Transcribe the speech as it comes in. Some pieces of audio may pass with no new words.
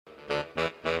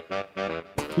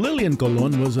Lillian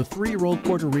Colon was a 3-year-old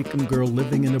Puerto Rican girl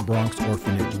living in a Bronx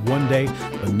orphanage. One day,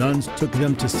 the nuns took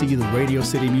them to see the Radio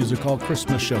City Music Hall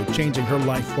Christmas show, changing her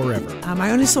life forever. I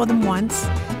only saw them once,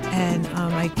 and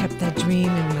I kept that dream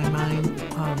in my mind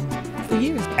for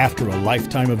years. After a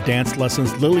lifetime of dance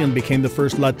lessons, Lillian became the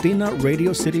first Latina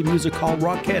Radio City Music Hall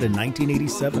Rockette in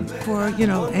 1987. For,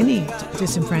 any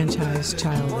disenfranchised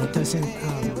child that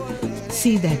doesn't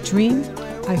see that dream,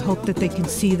 I hope that they can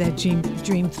see that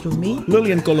dream through me.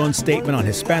 Lillian Colón's statement on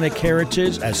Hispanic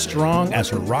heritage as strong as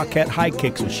her Rockette high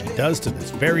kicks, which she does to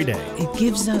this very day. It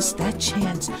gives us that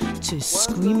chance to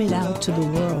scream it out to the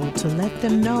world, to let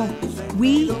them know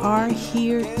we are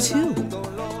here too,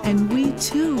 and we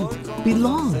too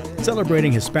belong.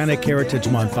 Celebrating Hispanic Heritage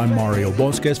Month, I'm Mario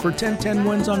Bosques for 1010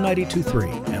 Wins on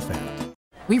 92.3 FM.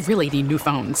 We really need new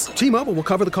phones. T-Mobile will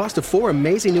cover the cost of 4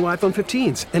 amazing new iPhone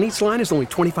 15s, and each line is only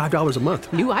 $25 a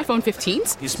month. New iPhone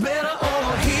 15s? It's better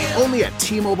over here. Only at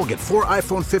T-Mobile, get 4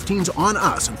 iPhone 15s on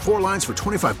us and 4 lines for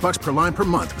 $25 per line per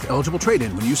month with eligible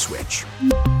trade-in when you switch.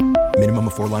 Minimum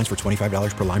of 4 lines for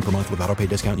 $25 per line per month with autopay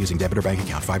discount using debit or bank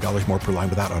account. $5 more per line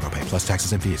without autopay, plus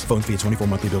taxes and fees. Phone fee at 24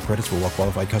 monthly bill credits for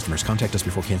well-qualified customers. Contact us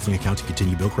before canceling account to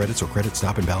continue bill credits or credit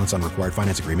stop and balance on required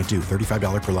finance agreement due.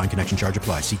 $35 per line connection charge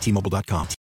applies. See T-Mobile.com.